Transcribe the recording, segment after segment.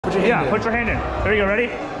Put your hand in. Put your hand in. There you go. Ready?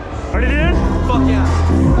 Ready, dude? Fuck yeah.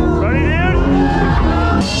 Ready, dude?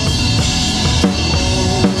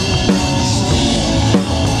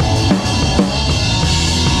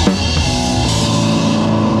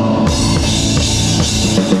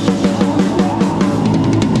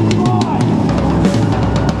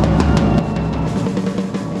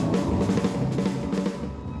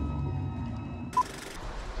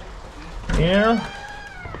 Here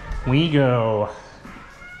we go.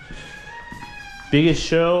 Biggest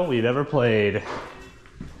show we've ever played.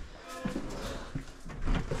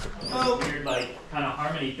 Oh, weird, like, kind of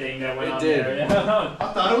harmony thing that went on there. Yeah.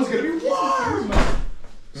 I thought it was gonna be warm.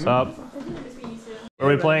 What's up? What are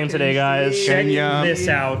we playing today, guys? Check this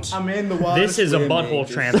out. I'm in the water. This is a butthole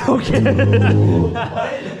transport.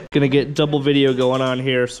 Gonna get double video going on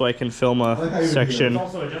here so I can film a section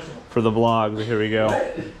for the vlog. But here we go.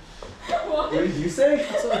 What did you say?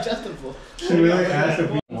 It's so adjustable. Should we like ask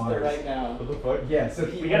if we want it right now? What the fuck? Yeah, so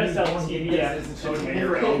we gotta sell TV.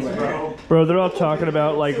 Bro, they're all talking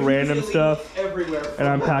about like random stuff, and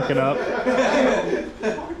I'm packing up.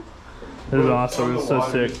 This is awesome. It's so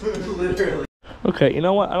sick. Literally. Okay, you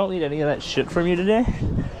know what? I don't need any of that shit from you today.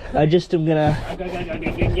 I just am gonna.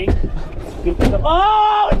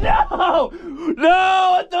 Oh no! No!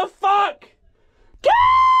 What the fuck?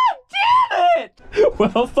 God damn it!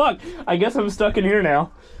 Well, fuck. I guess I'm stuck in here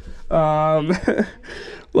now.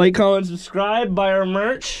 Like, comment, subscribe, buy our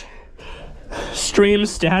merch. Stream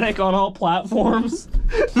static on all platforms.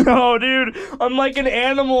 No, dude. I'm like an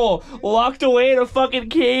animal locked away in a fucking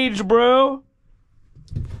cage, bro.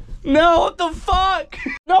 No, what the fuck?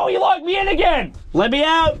 No, you locked me in again. Let me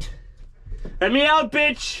out. Let me out,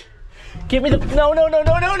 bitch. Give me the... No, no, no,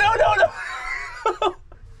 no, no, no, no, no.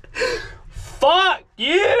 Fuck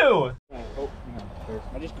you.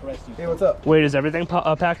 I just caressed you. Hey, what's up? Wait, is everything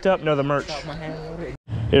packed up? No, the merch.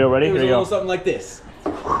 Here, ready? Here we go. Something like this.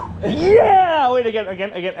 Yeah! Wait, again.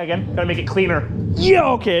 Gotta make it cleaner. Yeah,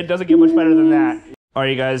 okay, it doesn't get much better than that. Are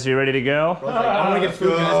you guys, you ready to go? I want to get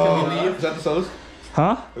food, guys. Can we leave? Is that the sellers?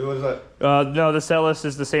 Huh? What is that? No, the cell list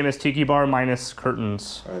is the same as Tiki Bar minus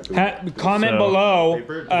curtains. Comment below,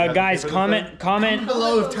 guys. Comment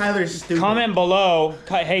Below if Tyler's stupid. comment below.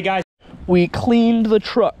 Hey guys, We cleaned the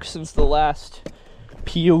truck since the last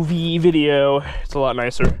POV video. It's a lot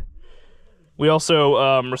nicer. We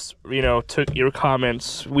also, you know, took your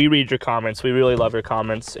comments. We read your comments. We really love your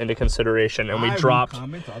comments into consideration, and we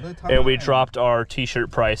dropped our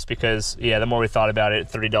T-shirt price because, yeah, the more we thought about it,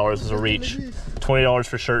 $30 is a reach. $20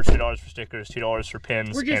 for shirts, $2 for stickers, $2 for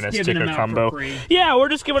pins, and a sticker combo. Yeah, we're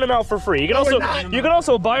just giving them out for free. You can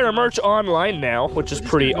also buy our merch online now, which is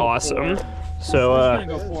pretty awesome. So,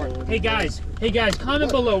 hey guys,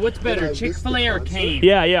 comment below. What's better, Chick-fil-A or Cane's?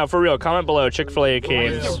 yeah, for real. Comment below, Chick-fil-A or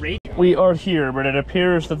Cane's. We are here, but it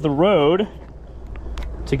appears that the road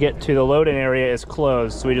to get to the loading area is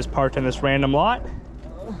closed. So we just parked in this random lot,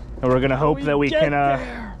 and we're gonna hope that we can.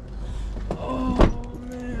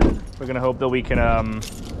 We're gonna hope that we can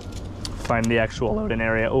find the actual loading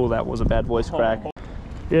area. Oh, that was a bad voice crack.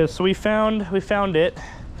 Yeah, so we found it.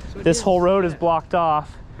 This whole road is blocked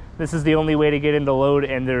off. This is the only way to get into load,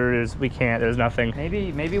 and there's nothing.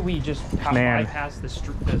 Maybe we just bypass the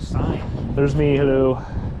sign. There's me, hello.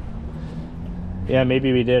 Yeah,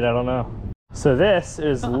 maybe we did, I don't know. So this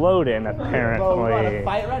is loading, apparently.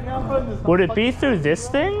 Would it be through this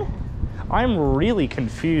thing? I'm really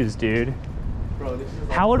confused, dude.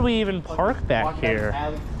 How would we even park back here?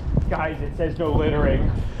 Guys, it says no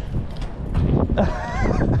littering.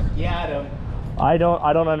 Yeah, Adam. I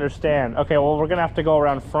don't understand. Okay, well, we're gonna have to go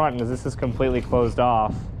around front because this is completely closed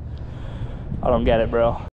off. I don't get it,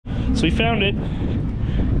 bro. So we found it.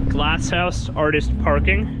 Glass House Artist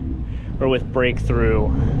Parking. Or with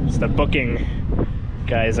Breakthrough. It's the booking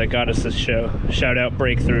guys that got us this show. Shout out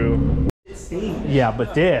Breakthrough. Yeah,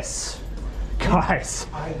 but this, guys,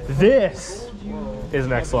 this is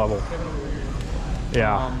next level.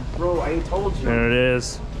 Yeah. Bro, I told you. There it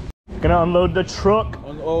is. Gonna unload the truck.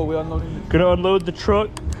 Oh, we're unloading. Gonna unload the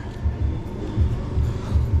truck.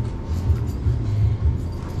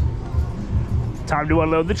 Time to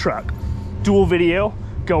unload the truck. Dual video,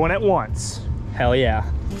 going at once. Hell yeah.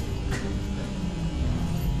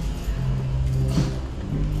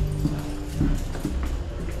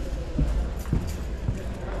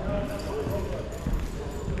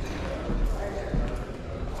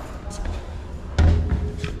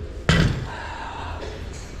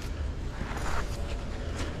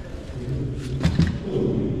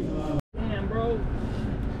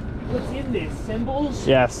 Symbols?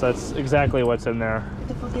 Yes, that's exactly what's in there. What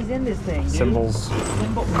the fuck is in this thing, dude? Symbols.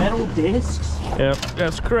 Metal discs? Yep,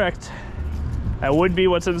 that's correct. That would be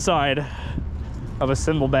what's inside of a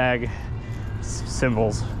cymbal bag.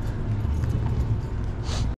 Cymbals.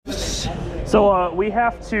 So we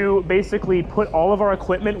have to basically put all of our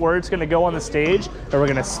equipment where it's going to go on the stage, and we're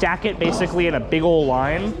going to stack it basically in a big old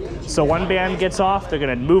line. So one band gets off, they're going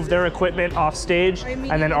to move their equipment off stage,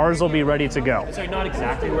 and then ours will be ready to go. So not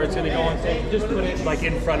exactly where it's going to go on stage, just put it like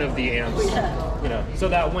in front of the amps, you know, so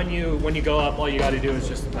that when you go up, all you got to do is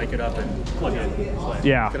just mic it up and plug it in.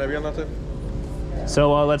 Yeah. Can I be on that too?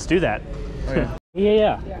 So let's do that. Oh, yeah.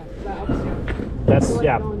 Yeah. That's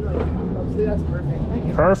That's perfect. Thank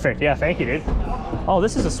you. perfect. Yeah, thank you, dude. Oh,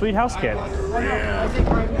 this is a sweet house kid. I think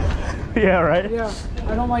Yeah, right? yeah,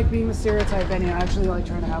 I don't like being the stereotype any. I actually like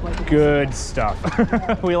trying to have like a Good stuff.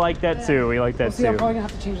 We like that too. We like that We'll see, I'm too. probably gonna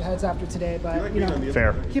have to change the heads after today, but you know,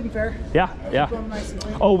 Fair. keep it fair. Yeah, yeah. Keep them nice and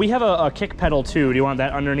clean. Oh, we have a kick pedal too. Do you want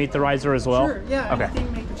that underneath the riser as well? Sure, yeah, Okay.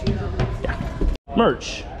 anything make the change.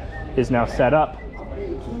 Merch is now set up.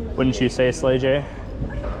 Wouldn't you say, Slay J?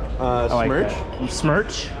 I like Smirch? that.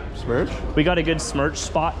 Smirch. Smirch? We got a good smirch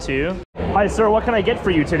spot too. Hi, sir. What can I get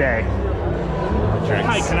for you today?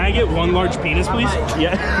 Hi, can I get one large penis, please?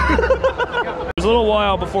 Yeah. There's a little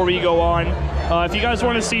while before we go on. If you guys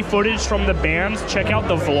want to see footage from the bands, check out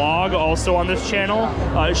the vlog also on this channel.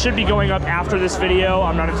 It should be going up after this video.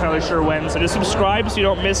 I'm not entirely sure when, so just subscribe so you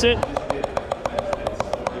don't miss it.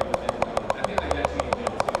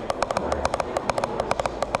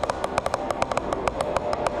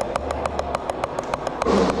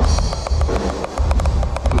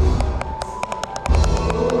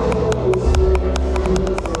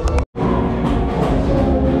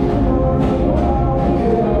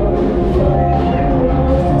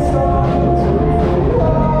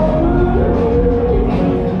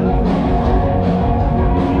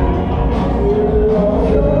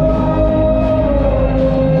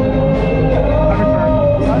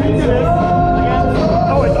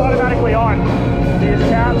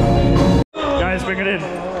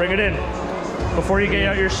 Before you get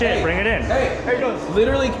out your shit, bring it in. Hey, how you doing?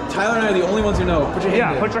 Literally, Tyler and I are the only ones who know. Put your hand in.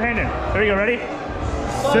 Yeah, put your hand in. There you go, ready?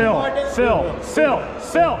 Phil.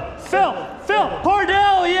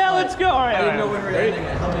 Pardell, yeah, let's go. All right, I didn't know when we were ending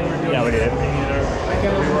it. How many were doing? Yeah, we did.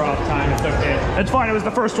 We were off time, it's okay. It's fine, it was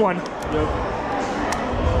the first one.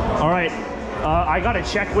 All right, I got to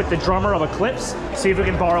check with the drummer of Eclipse, see if we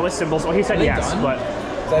can borrow his cymbals. Well, he said yes, done? but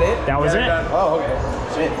Is that it? that was it. Oh, okay.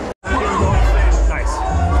 Shit. Nice.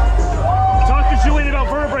 Talk to Julian about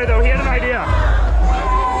vertebrae, though. He had an idea.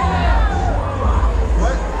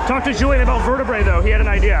 What? Talk to Julian about vertebrae, though. He had an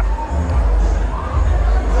idea.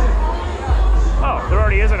 Oh, there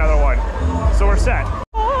already is another one. So we're set.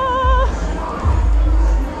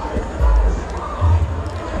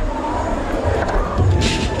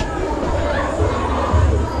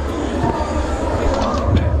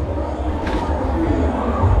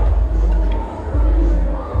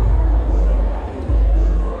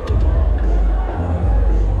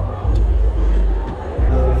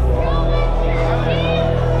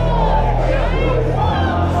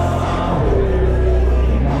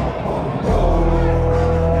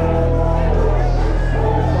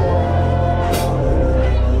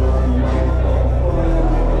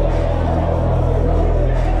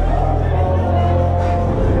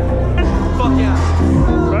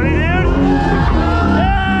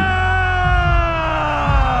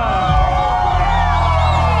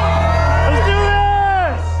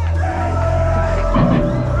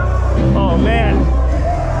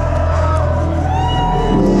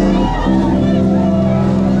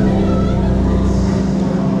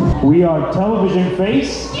 We are Television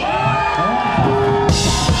Face.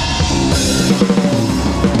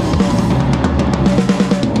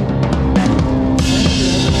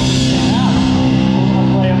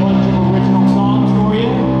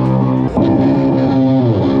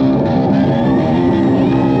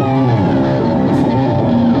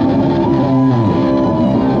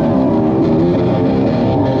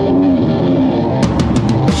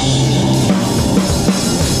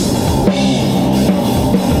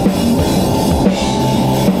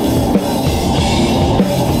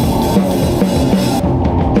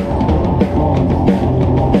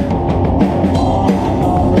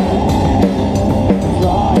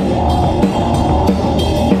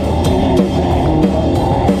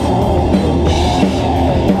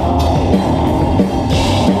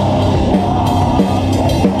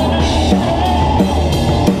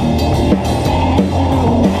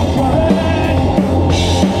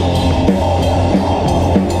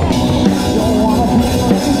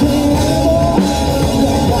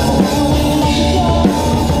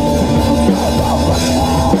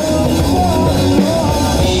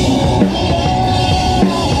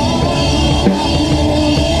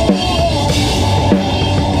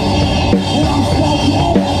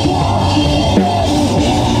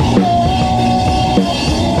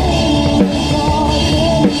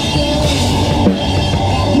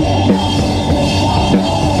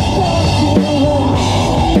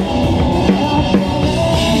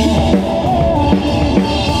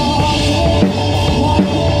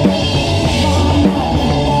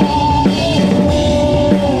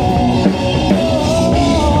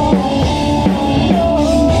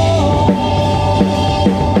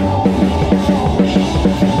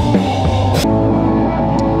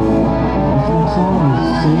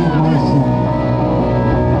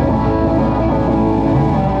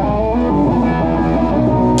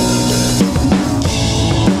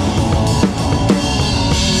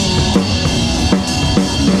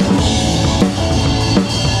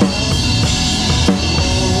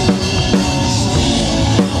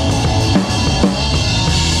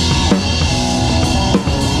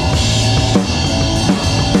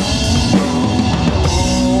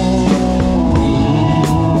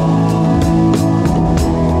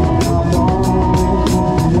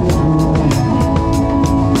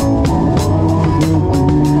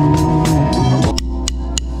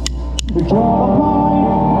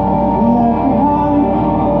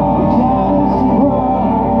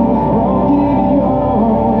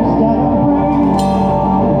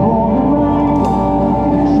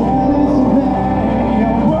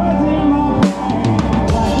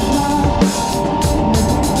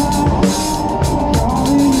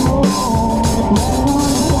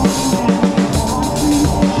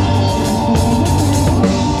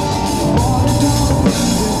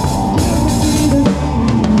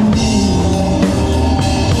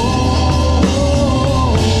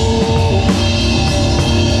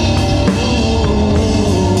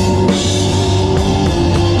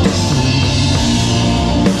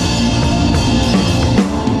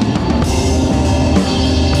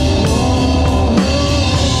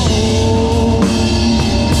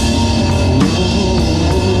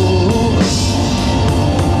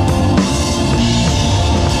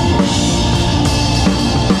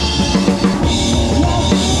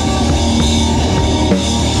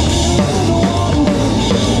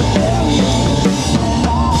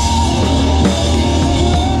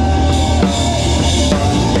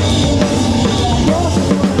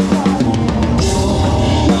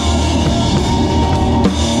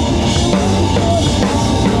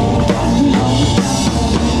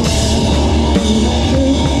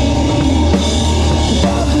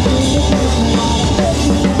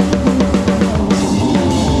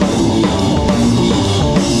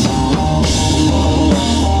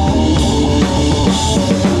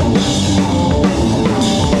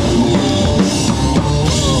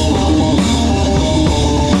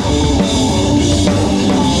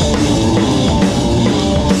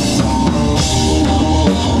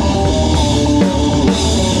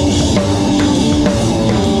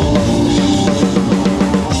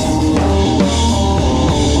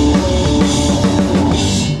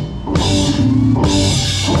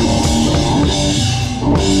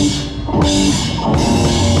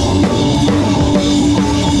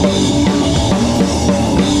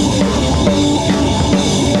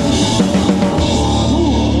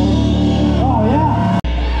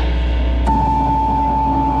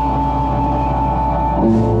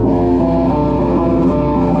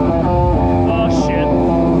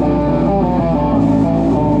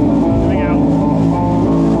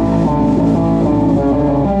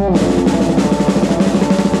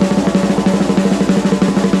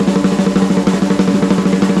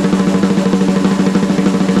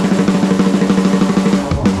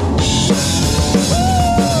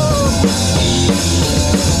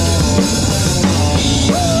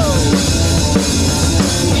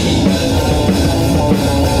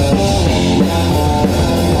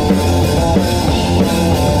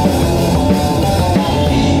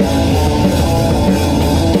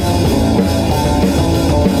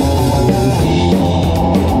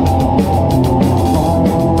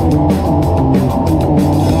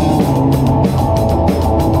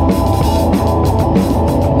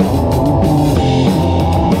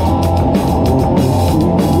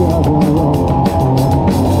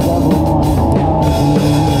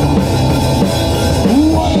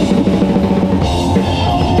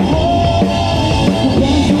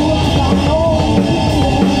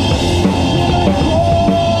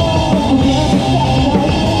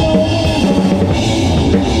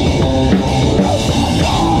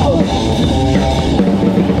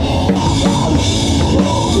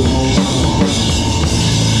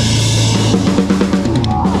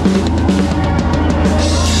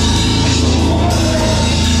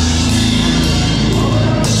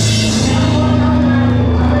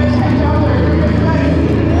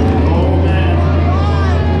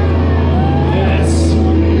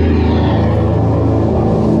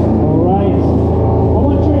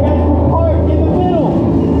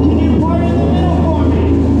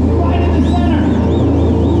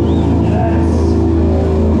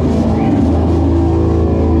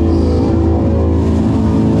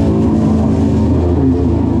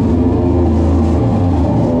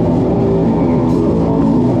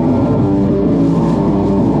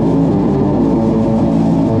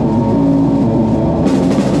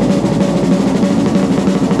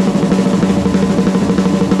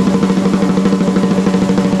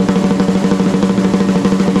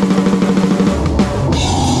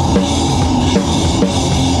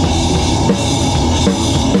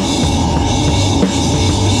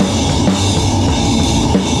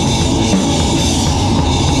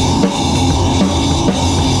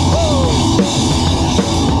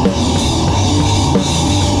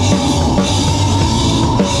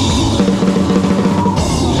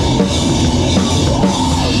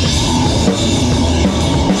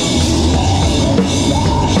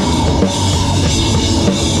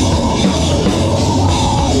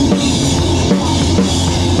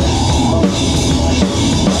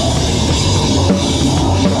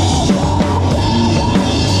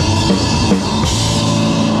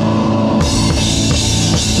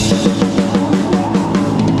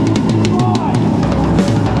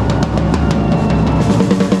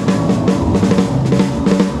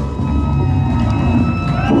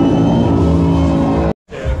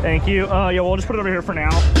 Thank you. Yeah, we'll just put it over here for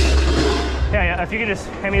now. Yeah, if you could just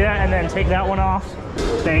hand me that and then take that one off.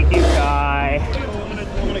 Thank you, Guy.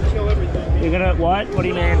 I'm gonna kill everything. You're gonna, what? What do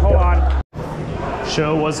you mean? Hold on.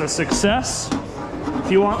 Show was a success.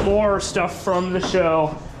 If you want more stuff from the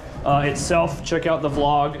show itself, check out the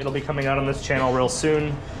vlog. It'll be coming out on this channel real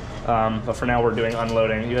soon. But for now, we're doing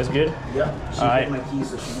unloading. You guys good? Yeah. She Alright. my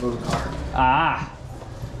keys so she can go to the car. Ah,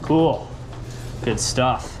 cool. Good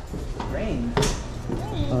stuff. Rain.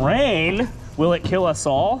 Rain? Will it kill us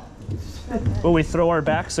all? Will we throw our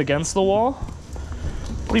backs against the wall?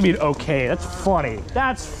 What do you mean, okay? That's funny.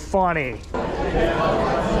 That's funny.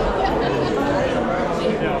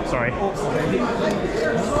 Yeah, sorry.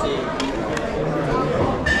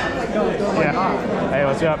 Yeah. Hey,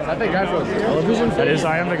 what's up? That guy from television. That is,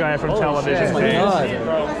 I am the guy from television.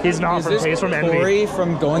 God. He's not from Taste from Envy. Corey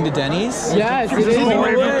from Going to Denny's? Yes, it This is is.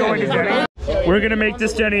 Corey from Going to Denny's. We're gonna make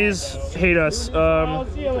this Denny's hate us. I'll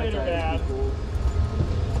see you later, Dad.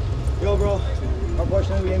 Yo, bro.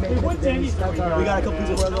 Unfortunately, we ain't making it to Denny's. We got a couple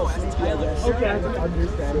pieces of those.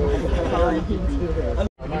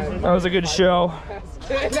 That was a good show.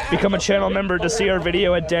 Become a channel member to see our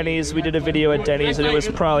video at Denny's. We did a video at Denny's and it was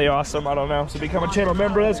probably awesome. I don't know. So become a channel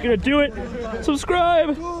member. That's gonna do it.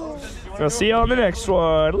 Subscribe. I'll see you on the next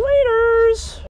one. Laters.